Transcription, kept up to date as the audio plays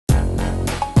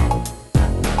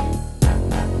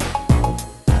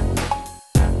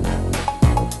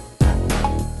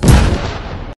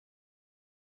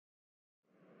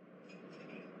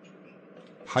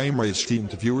Hi my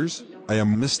esteemed viewers, I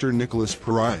am Mr. Nicholas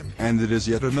Prime, and it is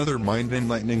yet another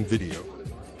mind-enlightening video,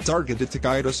 targeted to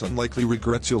guide us on likely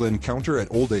regrets you'll encounter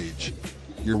at old age.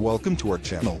 You're welcome to our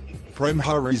channel, Prime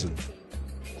Horizon.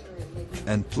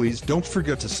 And please don't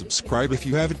forget to subscribe if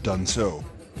you haven't done so.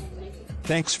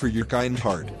 Thanks for your kind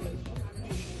heart.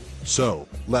 So,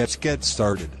 let's get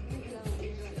started.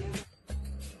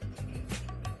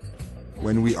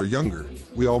 When we are younger,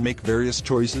 we all make various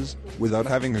choices, without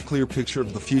having a clear picture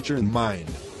of the future in mind.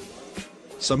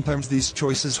 Sometimes these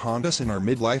choices haunt us in our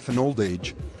midlife and old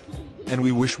age, and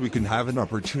we wish we could have an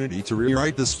opportunity to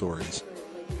rewrite the stories.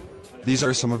 These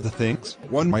are some of the things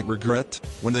one might regret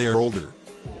when they are older.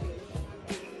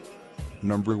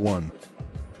 Number 1.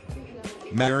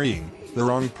 Marrying the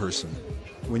wrong person.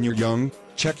 When you're young,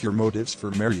 check your motives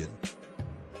for marrying.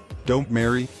 Don't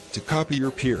marry to copy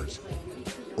your peers,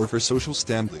 or for social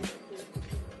standing,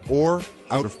 or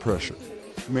out of pressure.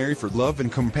 Marry for love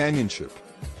and companionship.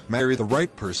 Marry the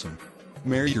right person.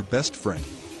 Marry your best friend.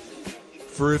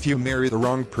 For if you marry the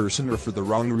wrong person or for the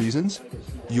wrong reasons,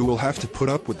 you will have to put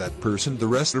up with that person the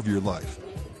rest of your life.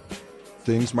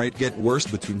 Things might get worse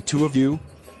between two of you.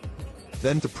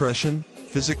 Then depression,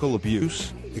 physical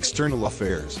abuse, external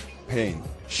affairs, pain,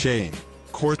 shame,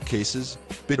 court cases,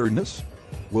 bitterness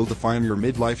will define your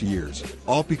midlife years,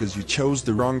 all because you chose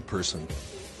the wrong person.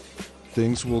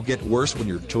 Things will get worse when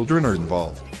your children are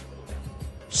involved.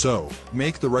 So,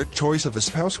 make the right choice of a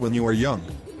spouse when you are young.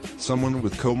 Someone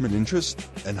with common interests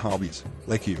and hobbies,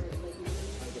 like you.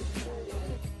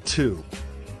 2.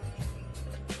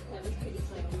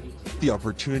 The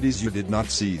opportunities you did not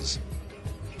seize.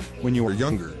 When you are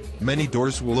younger, many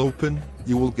doors will open,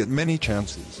 you will get many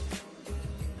chances.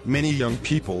 Many young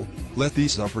people let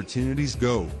these opportunities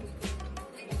go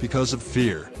because of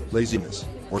fear, laziness,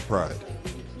 or pride.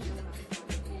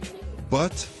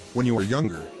 But, when you are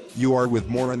younger, you are with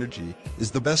more energy,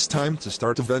 is the best time to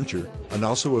start a venture, and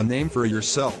also a name for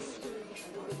yourself.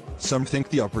 Some think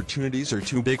the opportunities are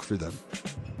too big for them.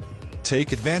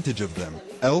 Take advantage of them,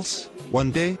 else,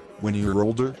 one day, when you're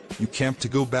older, you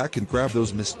can't go back and grab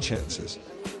those missed chances.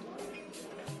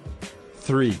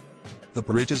 3. The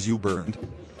bridges you burned.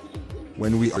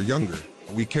 When we are younger,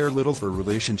 we care little for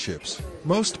relationships.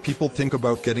 Most people think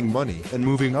about getting money and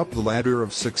moving up the ladder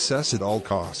of success at all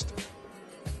cost.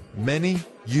 Many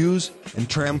use and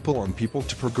trample on people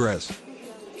to progress.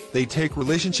 They take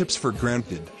relationships for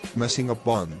granted, messing up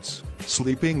bonds,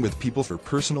 sleeping with people for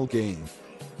personal gain.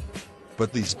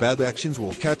 But these bad actions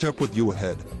will catch up with you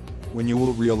ahead, when you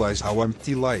will realize how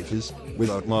empty life is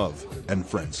without love and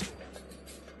friends.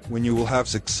 When you will have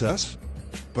success,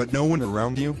 but no one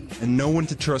around you and no one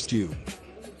to trust you.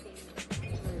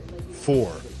 4.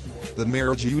 The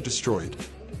marriage you destroyed.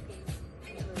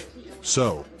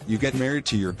 So, you get married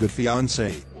to your good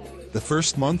fiancé. The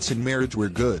first months in marriage were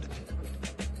good.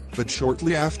 But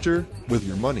shortly after, with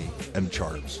your money and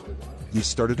charms, you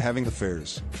started having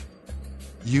affairs.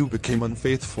 You became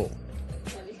unfaithful.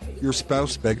 Your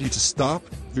spouse begged you to stop,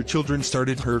 your children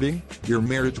started hurting, your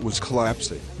marriage was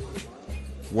collapsing.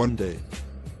 One day,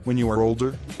 when you are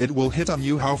older, it will hit on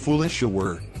you how foolish you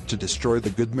were to destroy the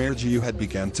good marriage you had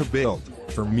begun to build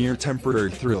for mere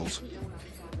temporary thrills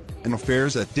and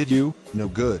affairs that did you no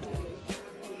good.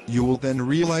 You will then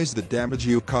realize the damage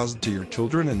you caused to your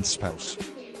children and spouse.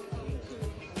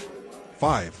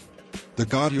 5. The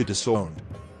God you disowned.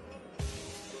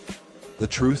 The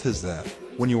truth is that,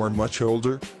 when you are much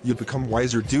older, you become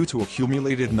wiser due to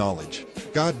accumulated knowledge.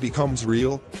 God becomes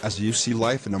real, as you see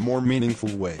life in a more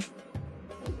meaningful way.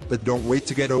 But don't wait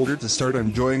to get older to start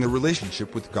enjoying a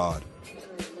relationship with God.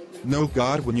 Know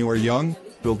God when you are young,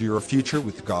 build your future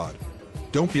with God.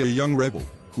 Don't be a young rebel,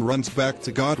 who runs back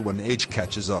to God when age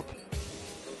catches up.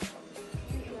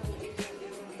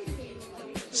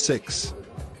 6.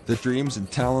 The dreams and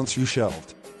talents you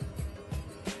shelved.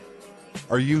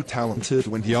 Are you talented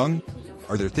when young?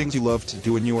 Are there things you love to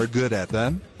do and you are good at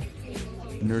them?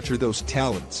 Nurture those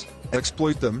talents,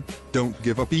 exploit them, don't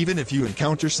give up even if you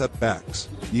encounter setbacks,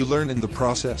 you learn in the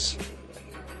process.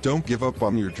 Don't give up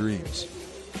on your dreams.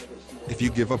 If you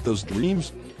give up those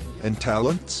dreams and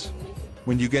talents,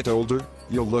 when you get older,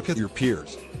 you'll look at your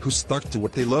peers, who stuck to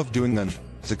what they love doing and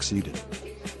succeeded.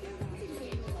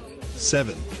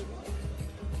 7.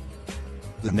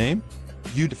 The name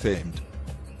you defamed.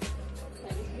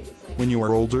 When you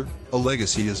are older, a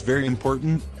legacy is very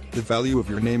important, the value of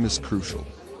your name is crucial.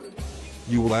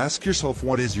 You will ask yourself,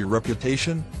 what is your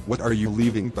reputation, what are you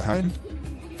leaving behind?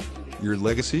 Your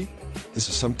legacy is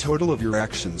the sum total of your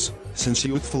actions, since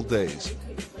youthful days.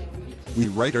 We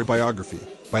write our biography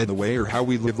by the way or how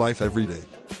we live life every day.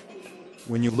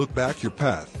 When you look back your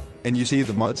path, and you see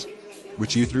the muds,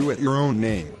 which you threw at your own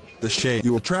name, the shade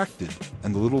you attracted,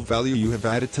 and the little value you have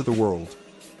added to the world,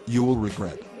 you will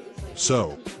regret.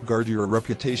 So, guard your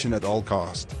reputation at all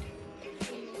cost.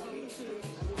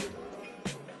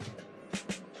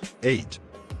 8.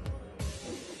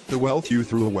 The wealth you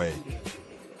threw away.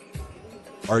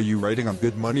 Are you writing on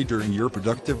good money during your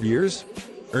productive years?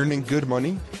 Earning good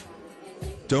money?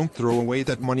 Don't throw away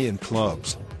that money in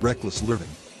clubs, reckless living,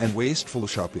 and wasteful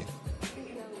shopping.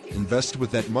 Invest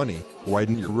with that money,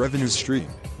 widen your revenue stream,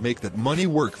 make that money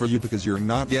work for you because you're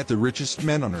not yet the richest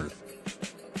man on earth.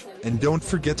 And don't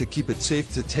forget to keep it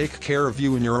safe to take care of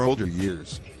you in your older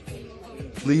years.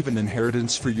 Leave an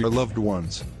inheritance for your loved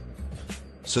ones,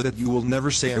 so that you will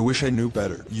never say, "I wish I knew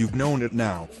better." You've known it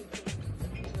now.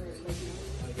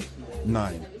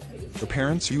 9. The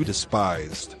parents you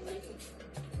despised.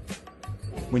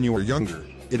 When you were younger,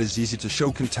 it is easy to show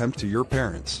contempt to your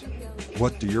parents.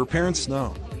 What do your parents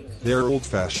know? They're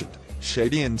old-fashioned,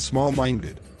 shady and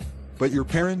small-minded. But your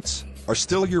parents are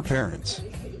still your parents,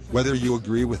 whether you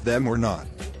agree with them or not.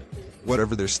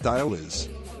 Whatever their style is,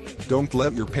 don't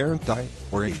let your parent die,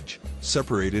 or age,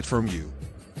 separated from you.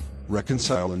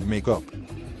 Reconcile and make up.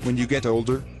 When you get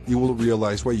older, you will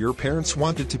realize why your parents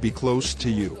wanted to be close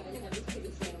to you.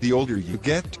 The older you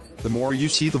get, the more you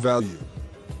see the value.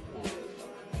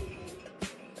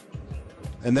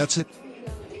 And that's it.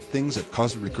 Things that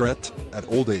cause regret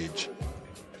at old age.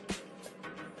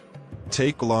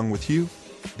 Take along with you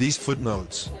these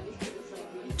footnotes.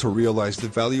 To realize the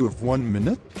value of 1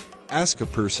 minute, ask a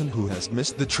person who has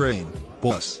missed the train,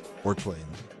 bus, or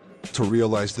plane. To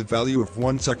realize the value of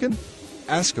 1 second,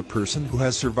 ask a person who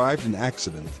has survived an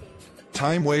accident.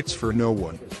 Time waits for no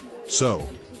one. So,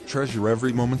 treasure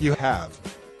every moment you have.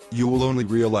 You will only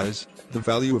realize the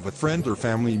value of a friend or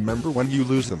family member when you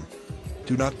lose them.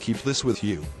 Do not keep this with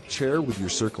you, share with your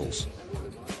circles.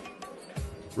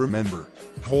 Remember,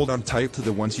 hold on tight to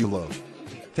the ones you love.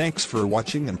 Thanks for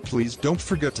watching, and please don't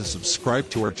forget to subscribe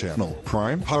to our channel,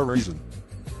 Prime Horizon.